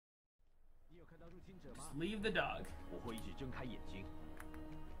Just leave the dog.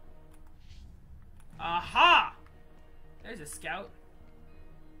 Aha! There's a scout.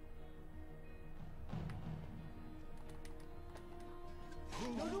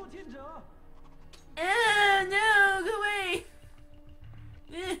 Ah, no, go away!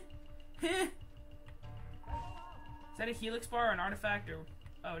 Is that a helix bar or an artifact or...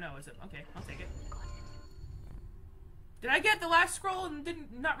 Oh no, is it? Okay, I'll take it. Did I get the last scroll and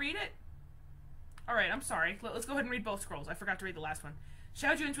not read it? Alright, I'm sorry. Let's go ahead and read both scrolls. I forgot to read the last one.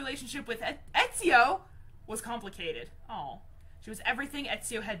 Xiaojun's relationship with Ezio was complicated. Oh. She was everything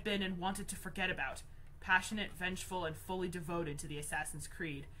Ezio had been and wanted to forget about. Passionate, vengeful, and fully devoted to the Assassin's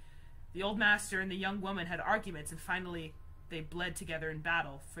Creed. The old master and the young woman had arguments, and finally they bled together in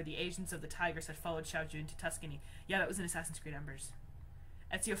battle, for the agents of the Tigers had followed Xiaojun to Tuscany. Yeah, that was in Assassin's Creed Embers.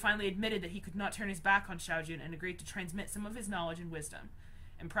 Ezio finally admitted that he could not turn his back on Xiaojun and agreed to transmit some of his knowledge and wisdom.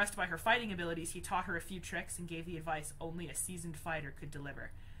 Impressed by her fighting abilities, he taught her a few tricks and gave the advice only a seasoned fighter could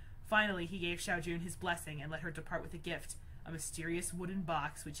deliver. Finally, he gave Xiaojun his blessing and let her depart with a gift, a mysterious wooden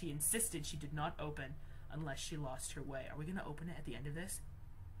box which he insisted she did not open unless she lost her way. Are we going to open it at the end of this?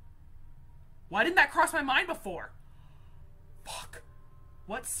 Why didn't that cross my mind before? Fuck.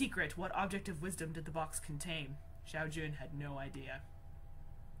 What secret, what object of wisdom did the box contain? Xiaojun had no idea.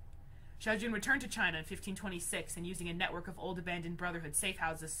 Xiaojun returned to China in 1526 and using a network of old abandoned Brotherhood safe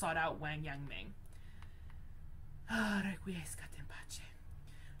houses sought out Wang Yangming. Requiescat in pace.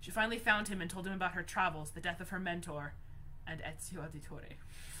 She finally found him and told him about her travels, the death of her mentor, and Ezio Auditore.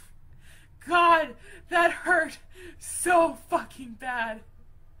 God, that hurt so fucking bad.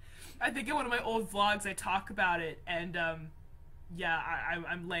 I think in one of my old vlogs I talk about it, and yeah,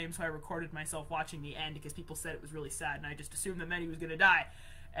 I'm lame, so I recorded myself watching the end because people said it was really sad, and I just assumed that meant he was gonna die.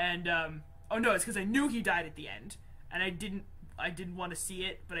 And oh no, it's because I knew he died at the end, and I didn't want to see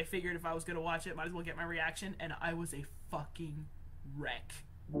it, but I figured if I was gonna watch it, might as well get my reaction, and I was a fucking wreck.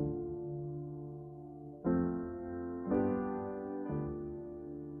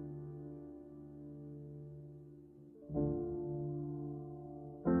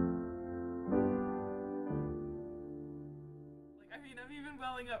 I'm even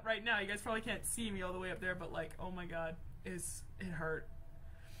welling up right now. You guys probably can't see me all the way up there, but like, oh my god, it hurt.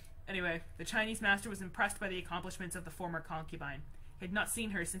 Anyway, the Chinese master was impressed by the accomplishments of the former concubine. He had not seen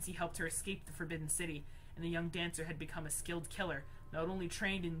her since he helped her escape the Forbidden City, and the young dancer had become a skilled killer, not only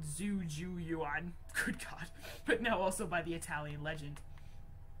trained in Zhu Ju Yuan, good god, but now also by the Italian legend.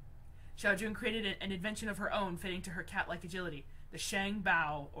 Xiaojun created an invention of her own fitting to her cat-like agility, the Shang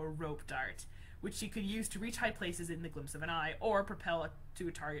Bao, or rope dart, which she could use to reach high places in the glimpse of an eye, or propel to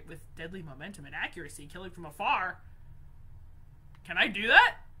a target with deadly momentum and accuracy, killing from afar. Can I do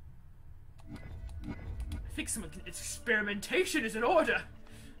that? I think some experimentation is in order.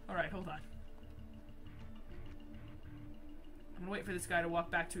 Alright, hold on. I'm gonna wait for this guy to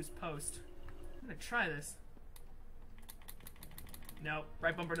walk back to his post. I'm gonna try this. No,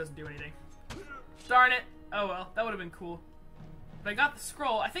 right bumper doesn't do anything. Darn it! Oh well, that would have been cool. But I got the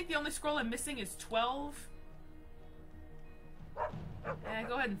scroll. I think the only scroll I'm missing is 12. Eh,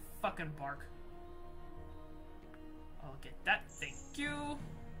 go ahead and fucking bark. I'll get that, thank you.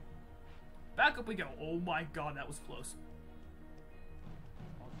 Back up we go. Oh my god, that was close.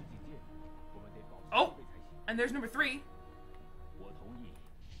 Oh! And there's number 3.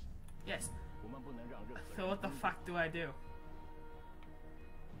 Yes. So what the fuck do I do?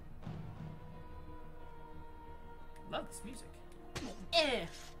 Love this music. Eh.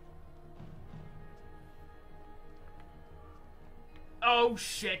 Oh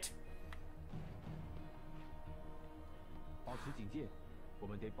shit.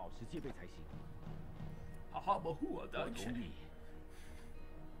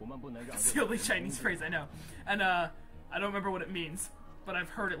 It's the only Chinese phrase I know. And I don't remember what it means, but I've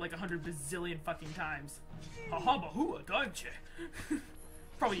heard it like 100 bazillion fucking times.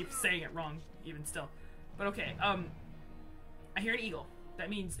 Probably saying it wrong even still. But okay, I hear an eagle. That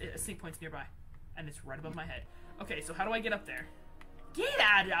means a sync point's nearby. And it's right above my head. Okay, so how do I get up there? Get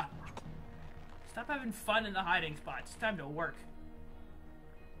out of here! Stop having fun in the hiding spot. It's time to work.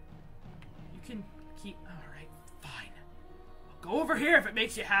 You can keep... Alright, fine. I'll go over here if it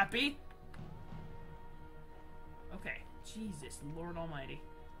makes you happy. Okay. Jesus, Lord Almighty.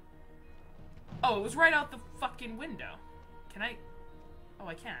 Oh, it was right out the fucking window. Can I... Oh,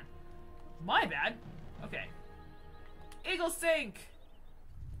 I can. My bad. Okay. Eagle sink!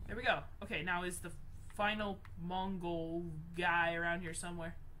 There we go. Okay, now is the final Mongol guy around here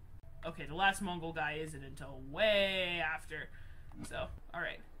somewhere? Okay, the last Mongol guy isn't until way after. So,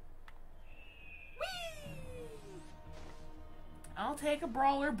 alright. Whee! I'll take a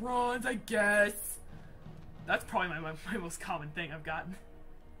brawler bronze, I guess. That's probably my most common thing I've gotten.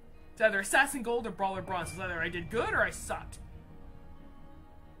 It's either assassin gold or brawler bronze. It's either I did good or I sucked.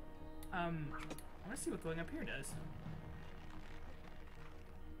 I want to see what going up here does.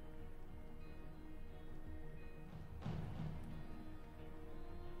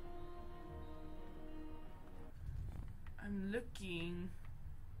 I'm looking.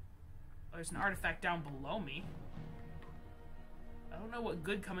 Oh, there's an artifact down below me. I don't know what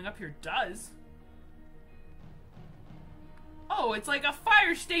good coming up here does. Oh, it's like a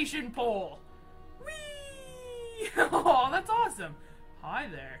fire station pole! Whee! Oh, that's awesome! Hi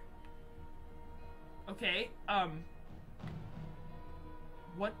there. Okay,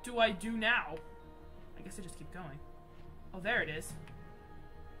 what do I do now? I guess I just keep going. Oh, there it is.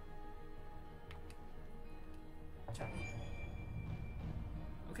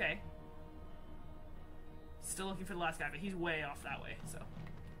 Okay. Still looking for the last guy, but he's way off that way, so.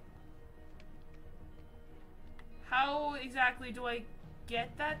 How exactly do I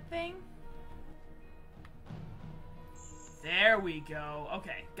get that thing? There we go.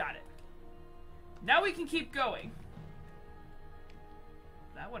 Okay, got it. Now we can keep going.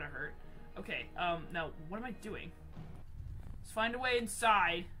 That would have hurt. Okay, now, what am I doing? Let's find a way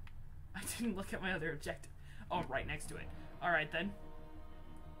inside. I didn't look at my other objective. Oh, right next to it. Alright, then.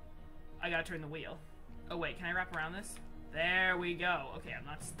 I gotta turn the wheel. Oh, wait, can I wrap around this? There we go. Okay, I'm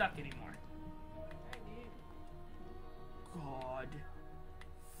not stuck anymore. God.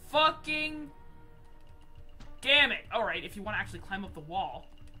 Fucking damn it. Alright, if you want to actually climb up the wall,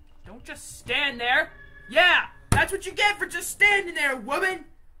 don't just stand there. Yeah, that's what you get for just standing there, woman.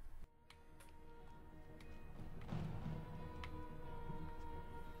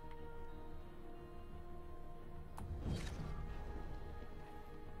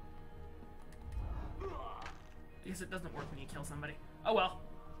 I guess it doesn't work when you kill somebody. Oh well.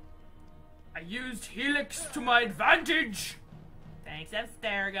 I used Helix to my advantage! Thanks,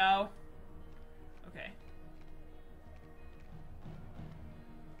 Abstergo. Okay.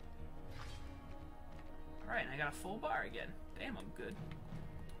 Alright, I got a full bar again. Damn, I'm good.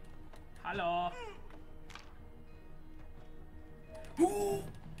 Hello. Ooh!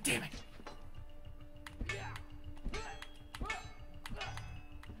 Damn it!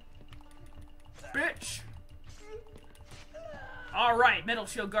 Bitch! Alright, metal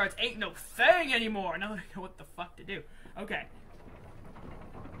shield guards ain't no thing anymore. Now that I know what the fuck to do. Okay.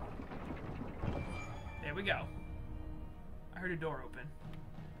 There we go. I heard a door open.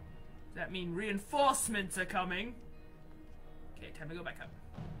 Does that mean reinforcements are coming? Okay, time to go back up.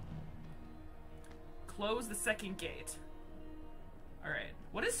 Close the second gate. Alright.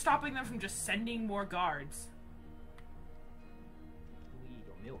 What is stopping them from just sending more guards?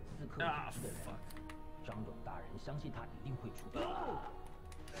 Ah, fuck. 张勇大人相信他一定会出动。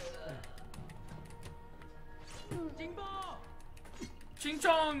警报！ Ching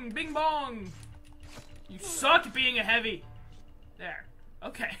chong! Bing bong! You suck at being a heavy! There.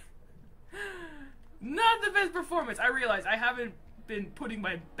 Okay. Not the best performance. I realize I haven't been putting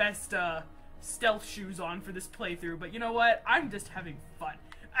my best stealth shoes on for this playthrough, but you know what? I'm just having fun.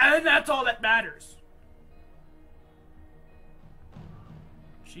 And that's all that matters.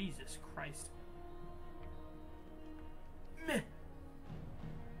 Jesus Christ. Meh.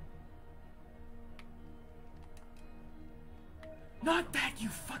 Not that, you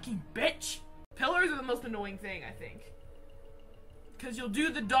fucking bitch! Pillars are the most annoying thing, I think. Because you'll do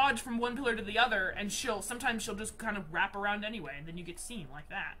the dodge from one pillar to the other, and sometimes she'll just kind of wrap around anyway, and then you get seen like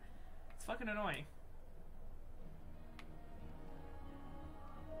that. It's fucking annoying.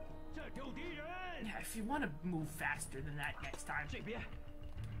 Yeah, if you want to move faster than that next time.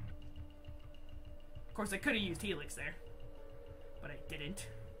 Of course, I could have used Helix there, but I didn't.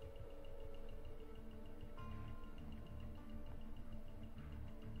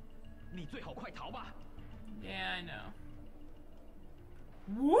 Yeah, I know.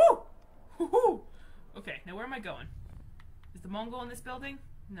 Woo! Woohoo! Okay, now where am I going? Is the Mongol in this building?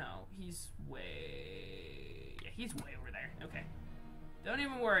 No, he's way... Yeah, he's way over there. Okay. Don't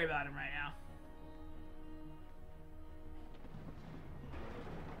even worry about him right now.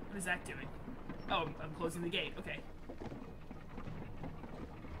 What is that doing? Oh, I'm closing the gate. Okay.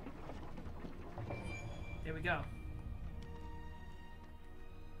 There we go.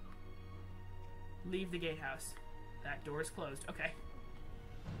 Leave the gatehouse. That door is closed. Okay.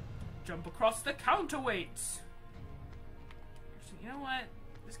 Jump across the counterweights. Actually, you know what?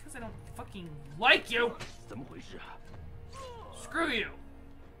 Just because I don't fucking like you. Screw you.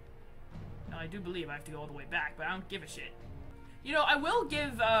 Now, I do believe I have to go all the way back, but I don't give a shit. You know, I will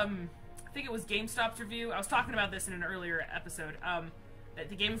give I think it was GameStop's review. I was talking about this in an earlier episode. That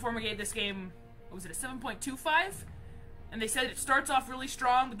the Game Informer gave this game, what was it, a 7.25? And they said it starts off really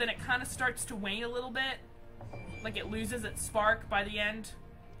strong, but then it kind of starts to wane a little bit. Like it loses its spark by the end.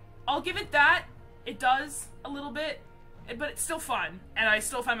 I'll give it that. It does a little bit, but it's still fun. And I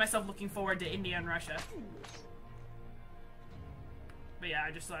still find myself looking forward to India and Russia. But yeah,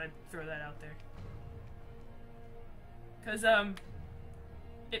 I just thought I'd throw that out there. Because,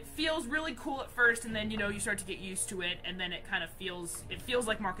 it feels really cool at first, and then, you know, you start to get used to it, and then it kind of feels,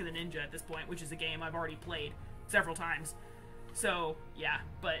 like Mark of the Ninja at this point, which is a game I've already played several times. So, yeah,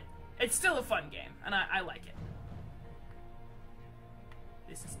 but it's still a fun game, and I like it.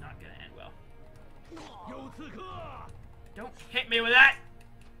 This is not gonna end well. Don't hit me with that!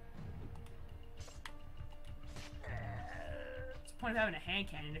 What's the point of having a hand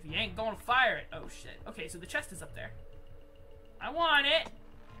cannon if you ain't gonna fire it? Oh shit. Okay, so the chest is up there. I want it!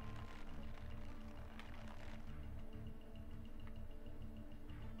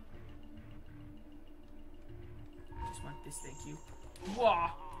 Just want this, thank you. Whoa!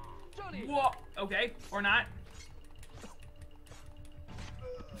 Whoa! Okay, or not.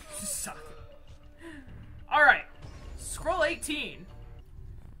 Suck. Alright. Scroll 18.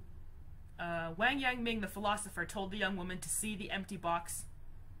 Wang Yangming, the philosopher, told the young woman to see the empty box.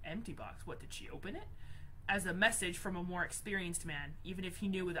 Empty box? What, did she open it? As a message from a more experienced man, even if he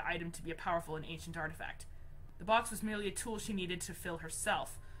knew the item to be a powerful and ancient artifact. The box was merely a tool she needed to fill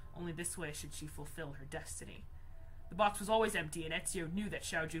herself. Only this way should she fulfill her destiny. The box was always empty, and Ezio knew that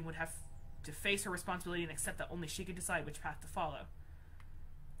Xiaojun would have to face her responsibility and accept that only she could decide which path to follow.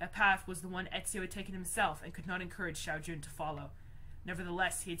 That path was the one Ezio had taken himself and could not encourage Xiaojun to follow.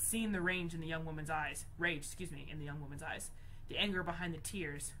 Nevertheless, he had seen the rage in the young woman's eyes. In the young woman's eyes. The anger behind the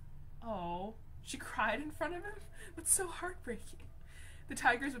tears. Oh, she cried in front of him? That's so heartbreaking. The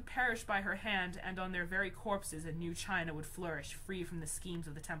tigers would perish by her hand, and on their very corpses a new China would flourish, free from the schemes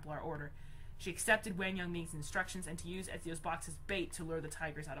of the Templar Order. She accepted Wang Yangming's instructions and to use Ezio's box as bait to lure the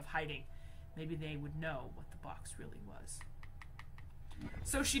tigers out of hiding. Maybe they would know what the box really was.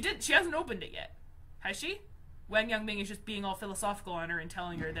 So she hasn't opened it yet. Has she? Wang Yangming is just being all philosophical on her and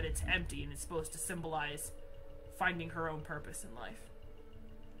telling her that it's empty and it's supposed to symbolize finding her own purpose in life.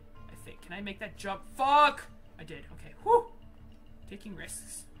 I think. Can I make that jump? Fuck! I did. Okay. Whew! Taking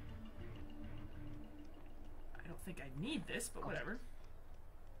risks. I don't think I need this, but whatever.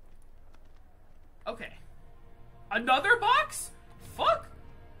 Okay. Another box? Fuck!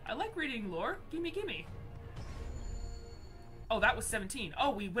 I like reading lore. Gimme, gimme. Oh, that was 17.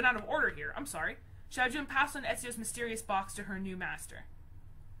 Oh, we went out of order here. I'm sorry. Xiaojun passed on Ezio's mysterious box to her new master.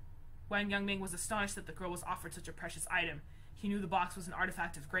 Wang Yangming was astonished that the girl was offered such a precious item. He knew the box was an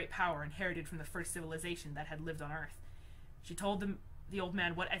artifact of great power inherited from the first civilization that had lived on Earth. She told the old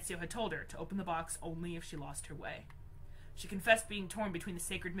man what Ezio had told her, to open the box only if she lost her way. She confessed being torn between the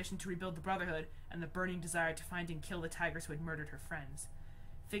sacred mission to rebuild the Brotherhood and the burning desire to find and kill the tigers who had murdered her friends.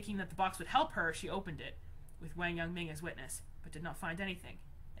 Thinking that the box would help her, she opened it, with Wang Yangming as witness, but did not find anything.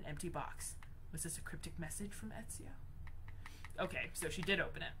 An empty box. Was this a cryptic message from Ezio? Okay, so she did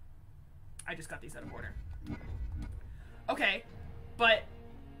open it. I just got these out of order. Okay, but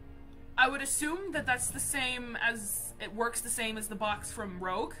I would assume that that's the same as, it works the same as the box from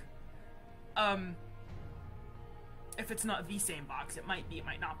Rogue. If it's not the same box, it might be, it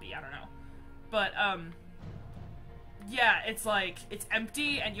might not be, I don't know. But, yeah, it's like, it's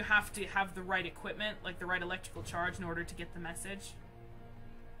empty and you have to have the right equipment, like the right electrical charge in order to get the message.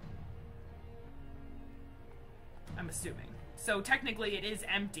 I'm assuming. So technically it is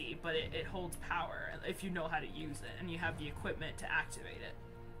empty, but it holds power if you know how to use it and you have the equipment to activate it.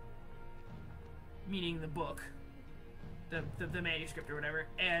 Meaning the book, the manuscript or whatever,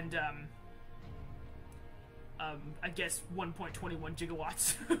 and I guess 1.21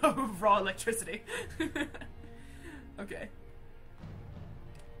 gigawatts of raw electricity. Okay.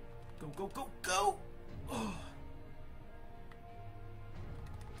 Go, go, go, go! Oh.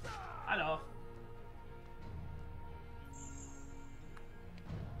 Hello.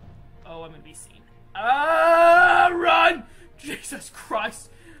 Oh, I'm gonna be seen. Run! Jesus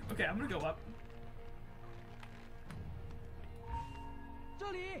Christ! Okay, I'm gonna go up.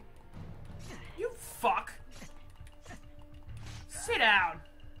 You fuck! Sit down!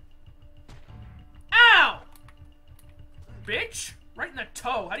 Ow! Bitch! Right in the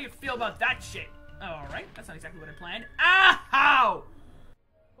toe. How do you feel about that shit? Alright, that's not exactly what I planned. Ow!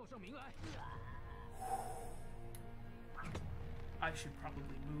 I should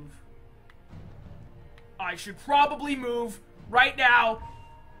probably move. I should probably move right now.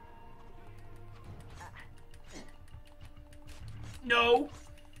 No.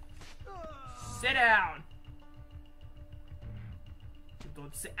 Sit down.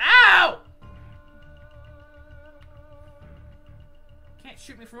 Don't sit. Ow! Can't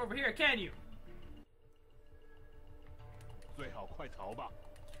shoot me from over here, can you? 最好快逃吧。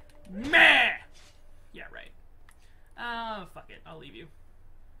 Meh! Yeah, right. Fuck it. I'll leave you.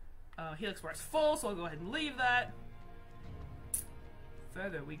 Helix bar is full, so I'll go ahead and leave that.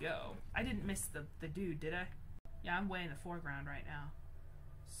 Further we go. I didn't miss the dude, did I? Yeah, I'm way in the foreground right now.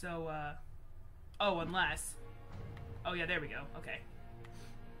 So, oh, unless... Oh, yeah, there we go. Okay.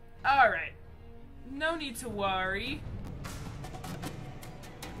 Alright. No need to worry.